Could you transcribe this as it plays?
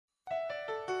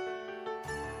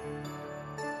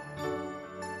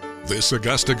This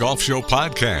Augusta Golf Show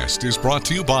podcast is brought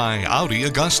to you by Audi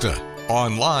Augusta.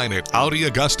 Online at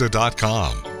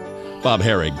AudiAugusta.com. Bob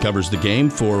Herig covers the game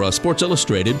for Sports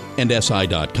Illustrated and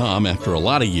SI.com after a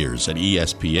lot of years at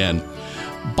ESPN.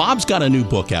 Bob's got a new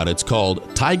book out. It's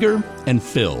called Tiger and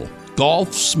Phil,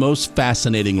 Golf's Most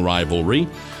Fascinating Rivalry.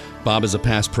 Bob is a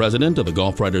past president of the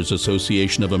Golf Writers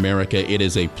Association of America. It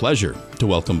is a pleasure to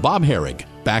welcome Bob Herig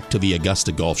back to the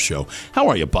Augusta Golf Show. How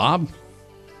are you, Bob?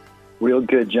 Real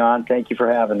good, John. Thank you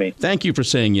for having me. Thank you for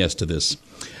saying yes to this.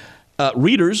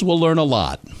 Readers will learn a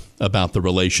lot about the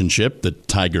relationship that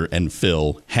Tiger and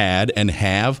Phil had and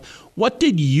have. What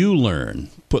did you learn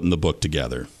putting the book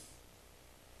together?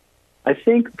 I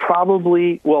think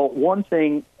probably, one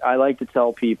thing I like to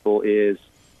tell people is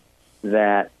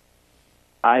that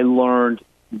I learned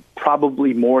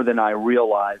probably more than I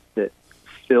realized that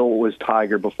Phil was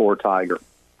Tiger before Tiger.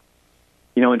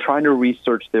 You know, in trying to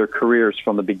research their careers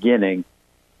from the beginning,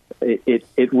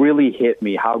 it really hit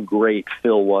me how great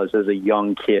Phil was as a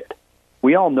young kid.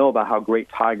 We all know about how great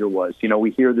Tiger was. You know,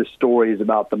 we hear the stories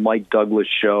about the Mike Douglas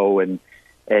show and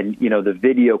you know, the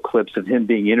video clips of him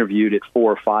being interviewed at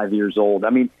 4 or 5 years old. I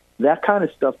mean, that kind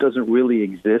of stuff doesn't really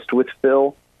exist with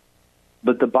Phil.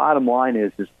 But the bottom line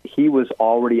is he was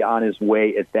already on his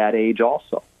way at that age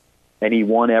also. And he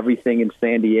won everything in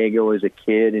San Diego as a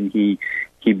kid, and he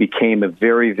became a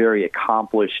very, very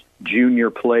accomplished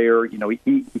junior player. You know,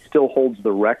 he still holds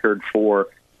the record for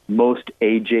most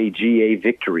AJGA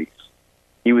victories.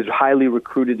 He was highly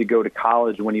recruited to go to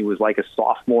college when he was like a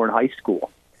sophomore in high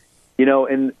school. You know,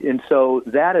 and so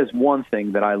that is one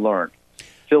thing that I learned.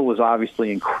 Phil was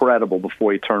obviously incredible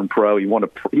before he turned pro. He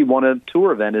won a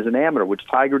tour event as an amateur, which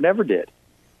Tiger never did.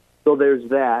 So there's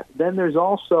that. Then there's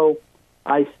also,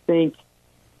 I think,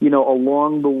 you know,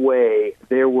 along the way,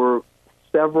 there were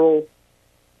several,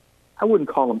 I wouldn't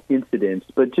call them incidents,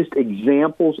 but just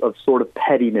examples of sort of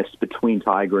pettiness between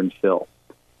Tiger and Phil,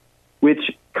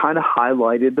 which kind of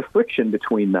highlighted the friction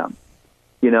between them.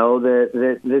 You know,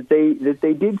 that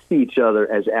they did see each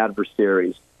other as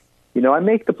adversaries. You know, I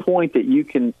make the point that you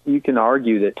can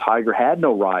argue that Tiger had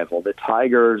no rival, that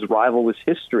Tiger's rival was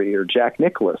history or Jack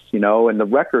Nicklaus, you know, and the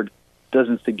record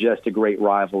doesn't suggest a great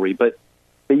rivalry. But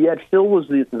yet Phil was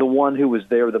the one who was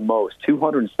there the most.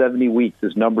 270 weeks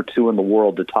as number 2 in the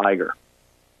world to Tiger.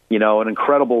 You know, an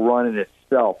incredible run in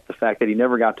itself, the fact that he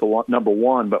never got to number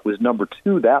 1 but was number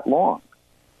 2 that long.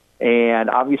 And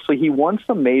obviously he won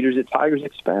some majors at Tiger's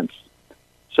expense.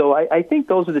 So I think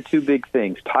those are the two big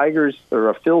things.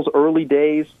 Phil's early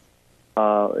days,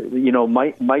 you know,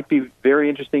 might be very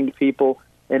interesting to people,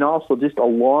 and also just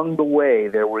along the way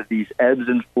there were these ebbs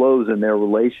and flows in their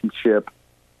relationship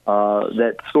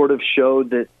that sort of showed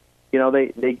that, you know,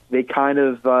 they kind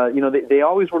of, you know, they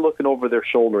always were looking over their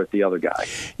shoulder at the other guy.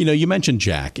 You know, you mentioned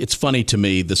Jack. It's funny to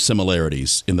me the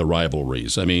similarities in the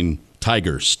rivalries. I mean,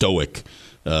 Tiger, stoic.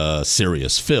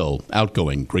 Serious. Phil,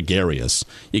 outgoing, gregarious.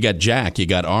 You got Jack, you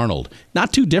got Arnold.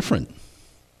 Not too different.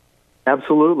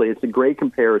 Absolutely. It's a great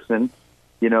comparison.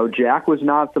 You know, Jack was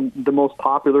not the most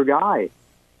popular guy,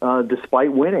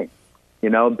 despite winning.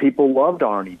 You know, people loved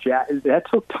Arnie. Jack, that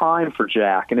took time for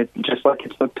Jack, and it just like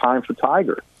it took time for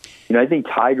Tiger. You know, I think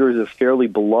Tiger is a fairly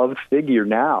beloved figure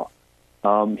now.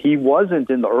 He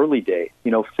wasn't in the early days. You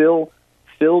know,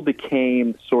 Phil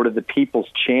became sort of the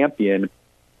people's champion.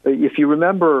 If you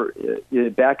remember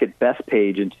back at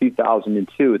Bethpage in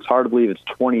 2002, it's hard to believe it's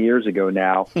 20 years ago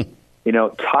now. You know,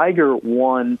 Tiger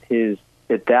won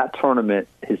at that tournament,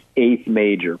 his 8th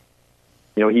major.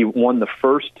 You know, he won the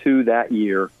first 2 that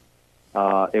year.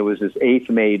 It was his 8th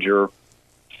major.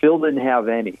 Phil didn't have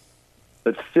any.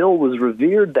 But Phil was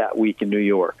revered that week in New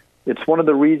York. It's one of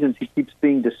the reasons he keeps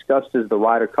being discussed as the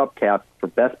Ryder Cup captain for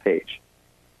Bethpage.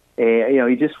 And, you know,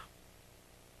 he just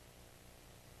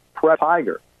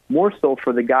Tiger. More so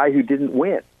for the guy who didn't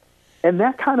win. And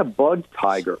that kind of bugged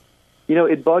Tiger. You know,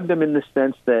 it bugged him in the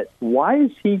sense that why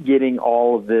is he getting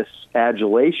all of this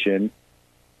adulation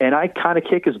and I kind of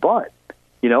kick his butt?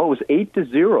 You know, it was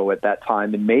 8-0 at that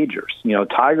time in majors. You know,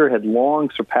 Tiger had long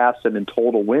surpassed him in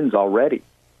total wins already.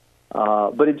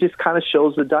 But it just kind of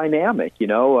shows the dynamic, you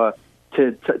know.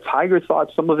 Tiger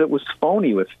thought some of it was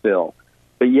phony with Phil.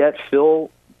 But yet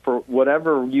Phil, for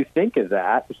whatever you think of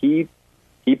that, he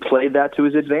played that to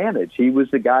his advantage. He was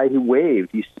the guy who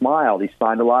waved, he smiled, he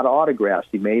signed a lot of autographs,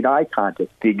 he made eye contact,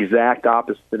 the exact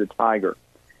opposite of Tiger.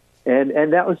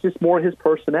 And that was just more his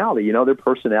personality. You know, their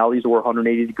personalities were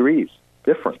 180 degrees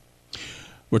different.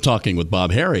 We're talking with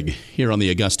Bob Herig here on the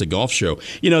Augusta Golf Show.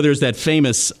 You know, there's that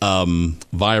famous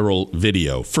viral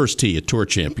video, First Tee, a Tour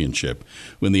Championship,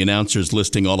 when the announcer's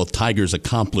listing all of Tiger's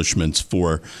accomplishments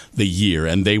for the year,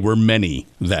 and they were many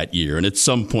that year. And at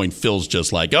some point, Phil's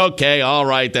just like, okay, all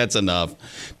right, that's enough.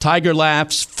 Tiger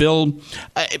laughs, Phil,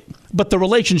 but the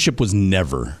relationship was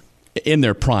never, in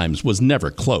their primes, was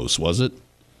never close, was it?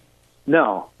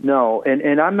 No,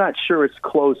 and I'm not sure it's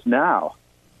close now.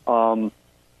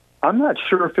 I'm not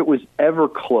sure if it was ever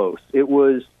close. It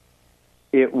was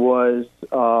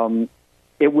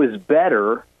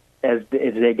better as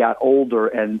they got older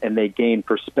and they gained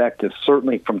perspective,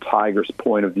 certainly from Tiger's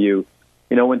point of view.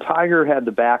 You know, when Tiger had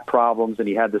the back problems and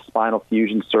he had the spinal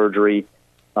fusion surgery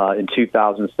in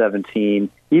 2017,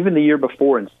 even the year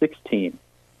before in 16,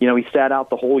 you know, he sat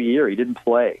out the whole year. He didn't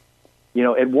play. You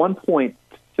know, at one point,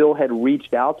 Phil had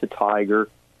reached out to Tiger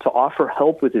to offer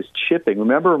help with his chipping.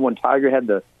 Remember when Tiger had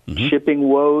the chipping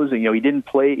woes, and you know he didn't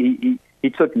play. He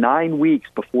took 9 weeks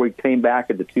before he came back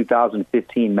at the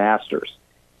 2015 Masters,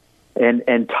 and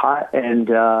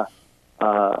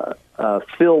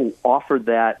Phil offered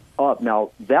that up.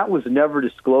 Now that was never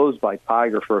disclosed by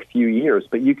Tiger for a few years,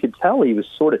 but you could tell he was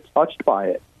sort of touched by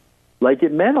it. Like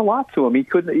it meant a lot to him. He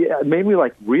couldn't. It made me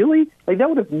like, really? Like that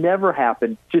would have never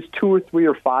happened just 2 or 3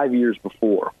 or 5 years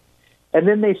before. And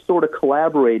then they sort of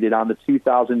collaborated on the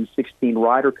 2016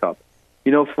 Ryder Cup.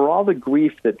 You know, for all the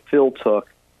grief that Phil took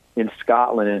in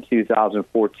Scotland in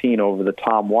 2014 over the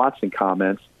Tom Watson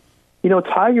comments, you know,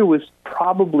 Tiger was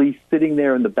probably sitting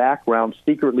there in the background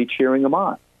secretly cheering him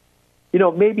on. You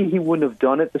know, maybe he wouldn't have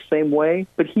done it the same way,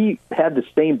 but he had the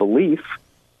same belief.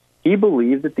 He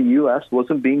believed that the U.S.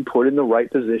 wasn't being put in the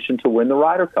right position to win the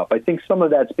Ryder Cup. I think some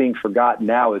of that's being forgotten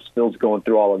now as Phil's going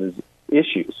through all of his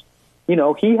issues. You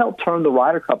know, he helped turn the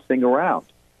Ryder Cup thing around.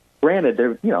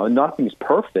 Granted, nothing's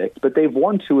perfect, but they've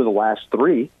won 2 of the last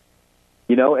 3,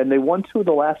 you know, and they won 2 of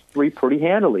the last 3 pretty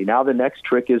handily. Now the next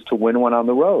trick is to win one on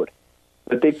the road.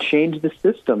 But they've changed the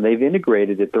system. They've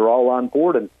integrated it. They're all on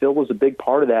board, and Phil was a big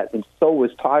part of that, and so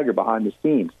was Tiger behind the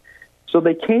scenes. So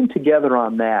they came together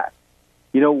on that.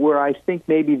 You know, where I think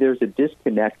maybe there's a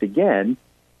disconnect again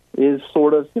is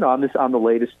sort of, you know, on the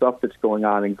latest stuff that's going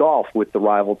on in golf with the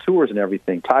rival tours and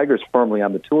everything. Tiger's firmly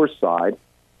on the tour side,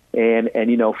 and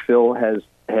you know, Phil has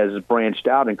branched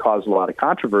out and caused a lot of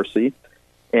controversy,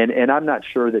 and I'm not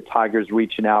sure that Tiger's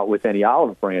reaching out with any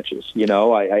olive branches. You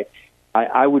know,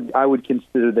 I would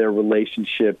consider their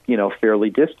relationship, you know, fairly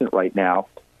distant right now,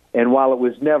 and while it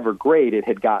was never great, it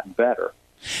had gotten better.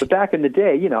 But back in the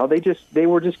day, you know, they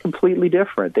were just completely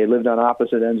different. They lived on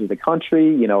opposite ends of the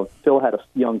country. You know, Phil had a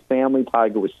young family.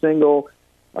 Tiger was single.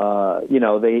 You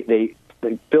know,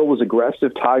 Phil was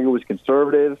aggressive. Tiger was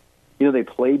conservative. You know, they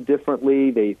played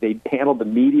differently. They handled the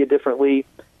media differently.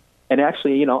 And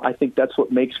actually, you know, I think that's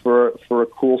what makes for a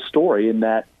cool story. In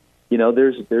that, you know,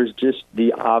 there's just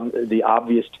the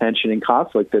obvious tension and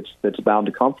conflict that's bound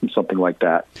to come from something like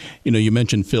that. You know, you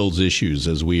mentioned Phil's issues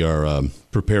as we are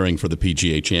preparing for the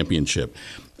PGA Championship.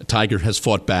 Tiger has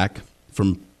fought back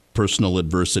from personal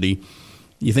adversity.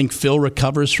 You think Phil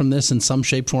recovers from this in some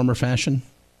shape, form, or fashion?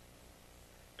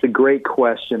 It's a great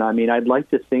question. I mean, I'd like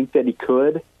to think that he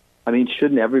could. I mean,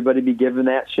 shouldn't everybody be given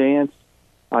that chance?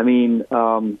 I mean,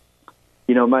 you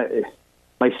know,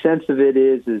 my sense of it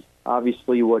is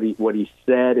obviously what he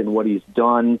said and what he's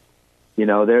done. You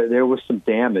know, there was some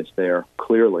damage there,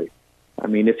 clearly. I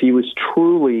mean, if he was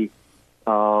truly,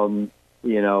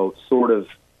 you know, sort of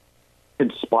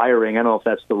conspiring, I don't know if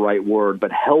that's the right word,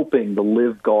 but helping the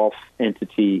Live Golf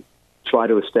entity try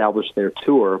to establish their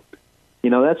tour,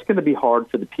 you know, that's going to be hard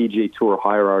for the PGA Tour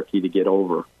hierarchy to get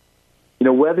over. You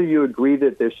know, whether you agree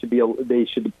that there should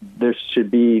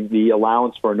be the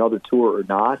allowance for another tour or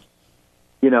not,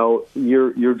 you know,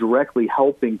 you're directly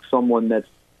helping someone that's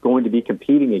going to be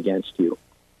competing against you.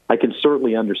 I can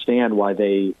certainly understand why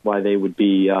they would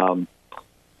be, you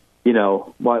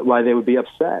know, why they would be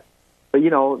upset. But you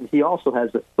know, he also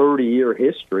has a 30-year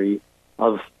history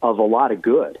of a lot of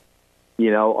good.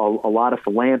 You know, a lot of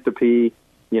philanthropy.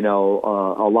 You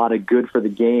know, a lot of good for the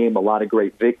game. A lot of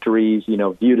great victories. You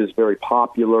know, viewed as very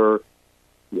popular.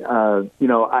 You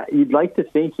know, you'd like to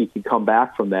think he could come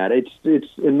back from that. It's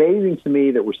amazing to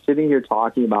me that we're sitting here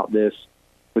talking about this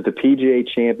with the PGA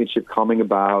Championship coming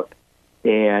about,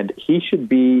 and he should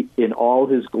be in all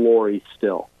his glory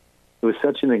still. It was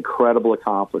such an incredible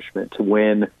accomplishment to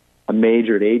win a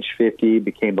major at age 50,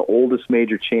 became the oldest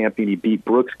major champion. He beat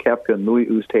Brooks Koepka and Louis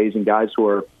Oosthuizen, guys who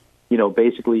are, you know,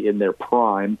 basically in their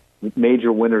prime,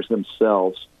 major winners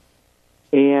themselves.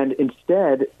 And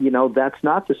instead, you know, that's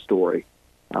not the story.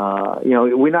 You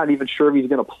know, we're not even sure if he's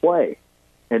going to play.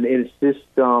 And it's just,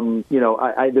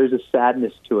 there's a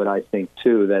sadness to it, I think,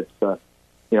 too, that,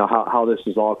 how this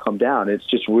has all come down. It's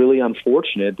just really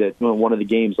unfortunate that one of the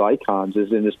game's icons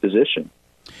is in this position.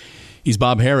 He's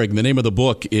Bob Herig. The name of the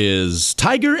book is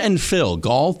Tiger and Phil,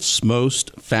 Golf's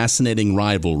Most Fascinating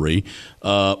Rivalry.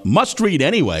 Must read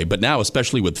anyway, but now,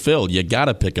 especially with Phil, you got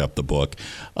to pick up the book.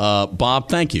 Bob,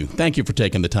 thank you. Thank you for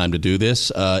taking the time to do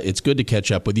this. It's good to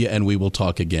catch up with you, and we will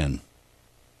talk again.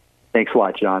 Thanks a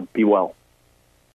lot, John. Be well.